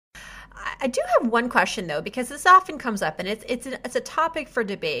I do have one question though, because this often comes up, and it's a topic for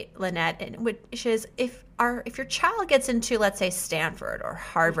debate, Lynette, and which is if your child gets into, let's say, Stanford or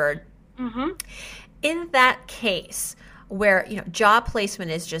Harvard, Mm-hmm. in that case where job placement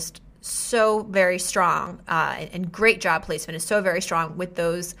is just so very strong, and great job placement is so very strong with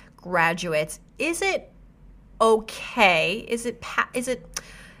those graduates, is it okay? Is it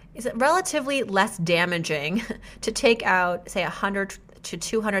relatively less damaging to take out, say, $100,000 to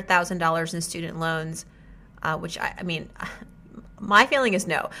 $200,000 in student loans? Which I mean, my feeling is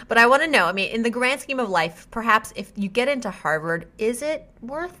no. But I want to know. I mean, in the grand scheme of life, perhaps if you get into Harvard, is it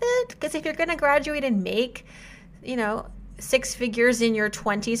worth it? Because if you're going to graduate and make, six figures in your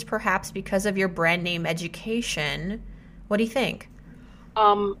 20s, perhaps because of your brand name education, what do you think?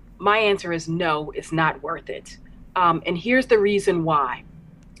 My answer is no, it's not worth it. And here's the reason why.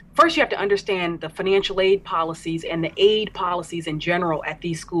 First, you have to understand the financial aid policies and the aid policies in general at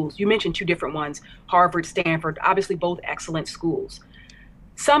these schools. You mentioned two different ones, Harvard, Stanford, obviously both excellent schools.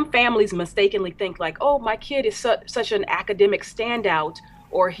 Some families mistakenly think like, oh, my kid is such an academic standout,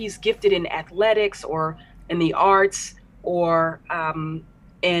 or he's gifted in athletics or in the arts or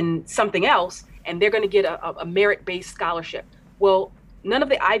in something else, and they're going to get a merit-based scholarship. Well, none of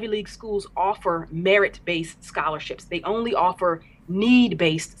the Ivy League schools offer merit-based scholarships. They only offer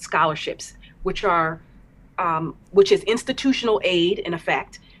need-based scholarships, which is institutional aid in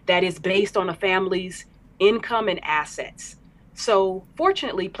effect that is based on a family's income and assets. So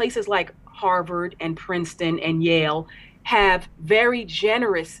fortunately, places like Harvard and Princeton and Yale have very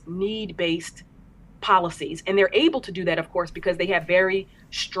generous need-based policies, and they're able to do that, of course, because they have very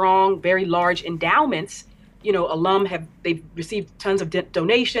strong, very large endowments. They've received tons of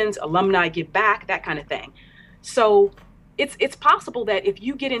donations, alumni give back, that kind of thing. So it's possible that if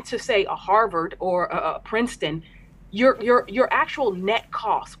you get into, say, a Harvard or a Princeton, your actual net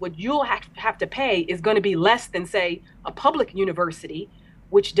cost, what you'll have to pay, is going to be less than, say, a public university,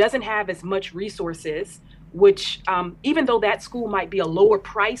 which doesn't have as much resources, which even though that school might be a lower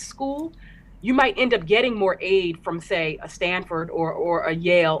price school, you might end up getting more aid from, say, a Stanford or a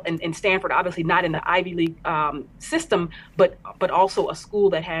Yale, and Stanford obviously not in the Ivy League system, but also a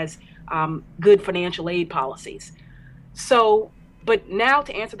school that has good financial aid policies. So, but now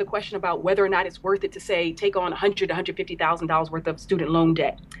to answer the question about whether or not it's worth it to, say, take on $100,000 to $150,000 worth of student loan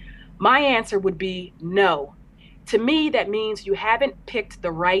debt, my answer would be no. To me, that means you haven't picked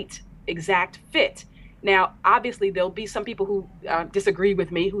the right exact fit. Now, obviously, there'll be some people who disagree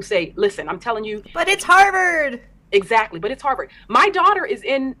with me, who say, listen, I'm telling you. But it's Harvard. Exactly, but it's Harvard. My daughter is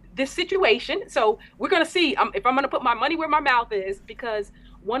in this situation, so we're going to see if I'm going to put my money where my mouth is, because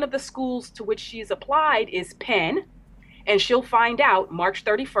one of the schools to which she's applied is Penn. And she'll find out March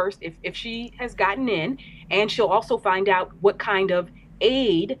 31st if she has gotten in, and she'll also find out what kind of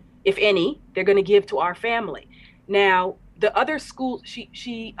aid, if any, they're going to give to our family. Now, the other schools,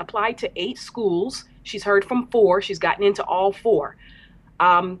 she applied to 8 schools. She's heard from 4. She's gotten into all 4.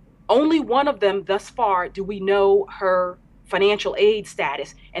 Only one of them thus far do we know her financial aid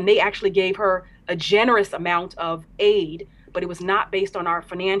status, and they actually gave her a generous amount of aid, but it was not based on our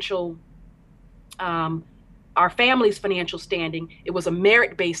family's financial standing. It was a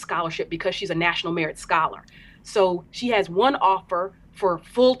merit-based scholarship because she's a National Merit Scholar. So she has one offer for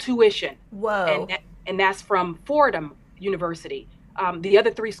full tuition. Whoa. And that's from Fordham University. The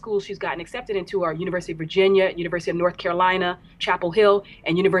other 3 schools she's gotten accepted into are University of Virginia, University of North Carolina, Chapel Hill,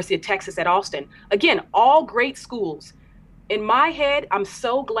 and University of Texas at Austin. Again, all great schools. In my head, I'm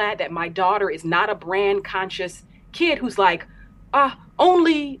so glad that my daughter is not a brand-conscious kid who's like,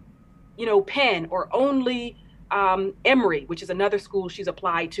 only, Penn, or only Emory, which is another school she's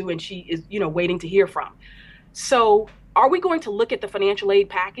applied to and she is, waiting to hear from. So are we going to look at the financial aid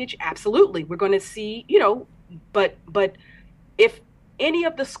package? Absolutely. We're going to see, but if any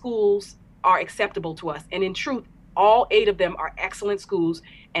of the schools are acceptable to us, and in truth, all 8 of them are excellent schools,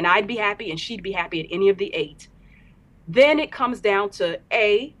 and I'd be happy and she'd be happy at any of the 8, then it comes down to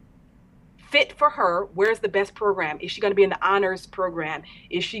A, fit for her. Where's the best program? Is she going to be in the honors program?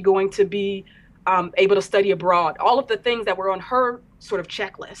 Is she going to be able to study abroad? All of the things that were on her sort of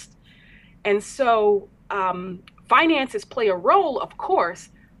checklist. And so finances play a role, of course,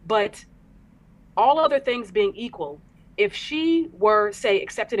 but all other things being equal, if she were, say,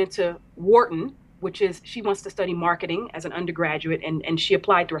 accepted into Wharton, which is, she wants to study marketing as an undergraduate, and she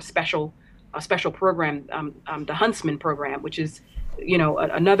applied through a special program, the Huntsman program, which is,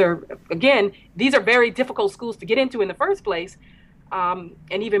 another, again, these are very difficult schools to get into in the first place, and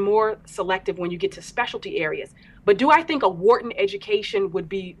even more selective when you get to specialty areas. But do I think a Wharton education would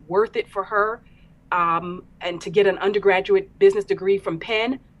be worth it for her, and to get an undergraduate business degree from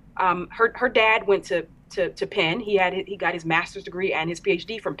Penn? Her dad went to Penn. He got his master's degree and his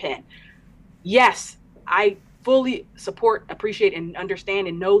PhD from Penn. Yes, I fully support, appreciate, and understand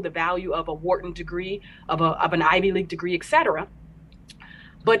and know the value of a Wharton degree, of an Ivy League degree, etc.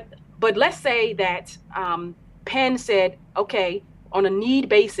 But let's say that Penn said, okay, on a need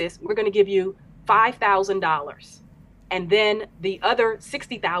basis, we're going to give you $5,000, and then the other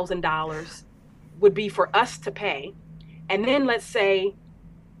 $60,000 would be for us to pay. And then let's say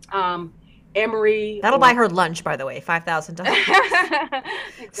Emory. That'll buy her lunch, by the way, $5,000.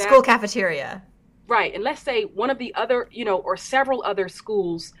 Exactly. School cafeteria. Right. And let's say one of the other, or several other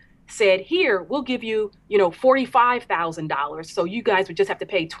schools said, here, we'll give you, $45,000. So you guys would just have to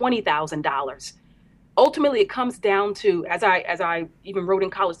pay $20,000. Ultimately, it comes down to, as I even wrote in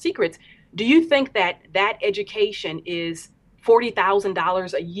College Secrets, do you think that education is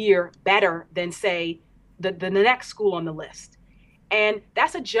 $40,000 a year better than, say, the next school on the list? And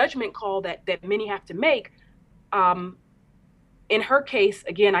that's a judgment call that many have to make. In her case,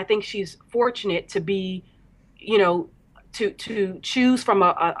 again, I think she's fortunate to be, to choose from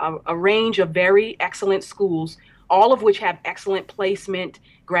a range of very excellent schools, all of which have excellent placement,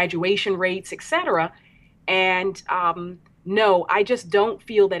 graduation rates, et cetera. And no, I just don't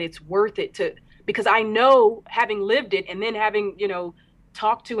feel that it's worth it because I know, having lived it and then having,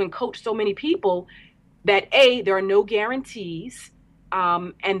 talked to and coached so many people, that A, there are no guarantees,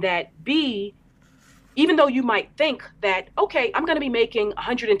 and that B, even though you might think that, okay, I'm going to be making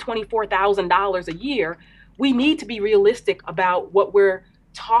 $124,000 a year, we need to be realistic about what we're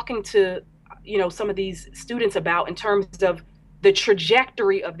talking to, some of these students about in terms of the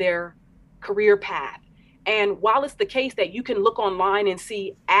trajectory of their career path. And while it's the case that you can look online and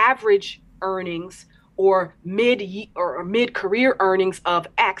see average earnings or mid-career earnings of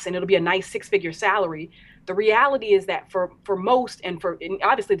X, and it'll be a nice six-figure salary, the reality is that for most, and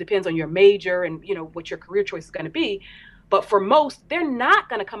obviously it depends on your major and what your career choice is going to be, but for most, they're not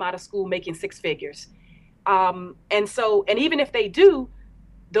going to come out of school making six figures. And even if they do,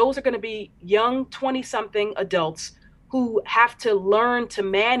 those are going to be young 20-something adults who have to learn to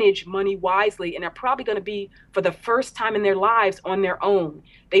manage money wisely and are probably going to be, for the first time in their lives, on their own.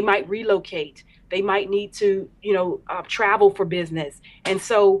 They might relocate. They might need to, travel for business. And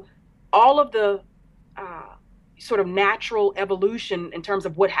so all of the sort of natural evolution in terms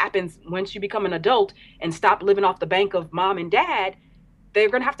of what happens once you become an adult and stop living off the bank of mom and dad, they're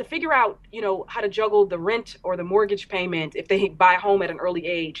going to have to figure out, how to juggle the rent or the mortgage payment if they buy a home at an early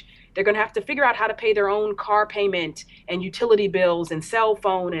age. They're going to have to figure out how to pay their own car payment and utility bills and cell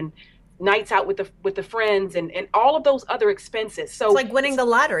phone and nights out with the friends and all of those other expenses. So it's like winning the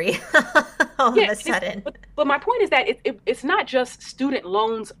lottery all of a sudden. But my point is that it's not just student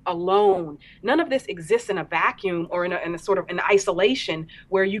loans alone. None of this exists in a vacuum or in a sort of an isolation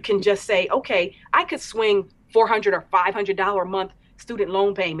where you can just say, okay, I could swing $400 or $500 a month student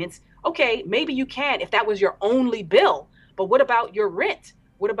loan payments. Okay, maybe you can if that was your only bill. But what about your rent?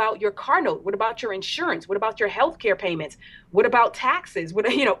 What about your car note? What about your insurance? What about your healthcare payments? What about taxes?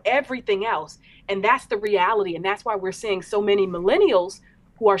 Everything else. And that's the reality. And that's why we're seeing so many millennials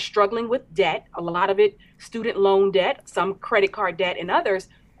who are struggling with debt, a lot of it student loan debt, some credit card debt, and others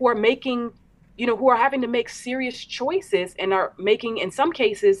who are making, who are having to make serious choices and are making, in some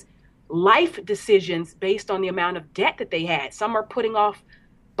cases, life decisions based on the amount of debt that they had. Some are putting off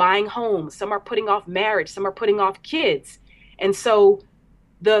buying homes. Some are putting off marriage. Some are putting off kids. And so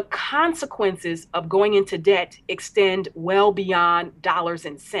the consequences of going into debt extend well beyond dollars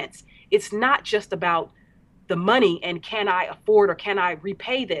and cents. It's not just about the money and can I afford or can I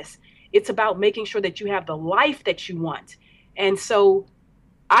repay this? It's about making sure that you have the life that you want. And so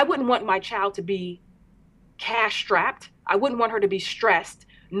I wouldn't want my child to be cash strapped. I wouldn't want her to be stressed,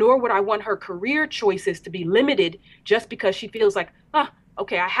 nor would I want her career choices to be limited just because she feels like,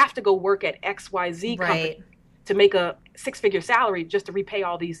 okay, I have to go work at XYZ company to make a six-figure salary just to repay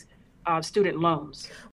all these student loans.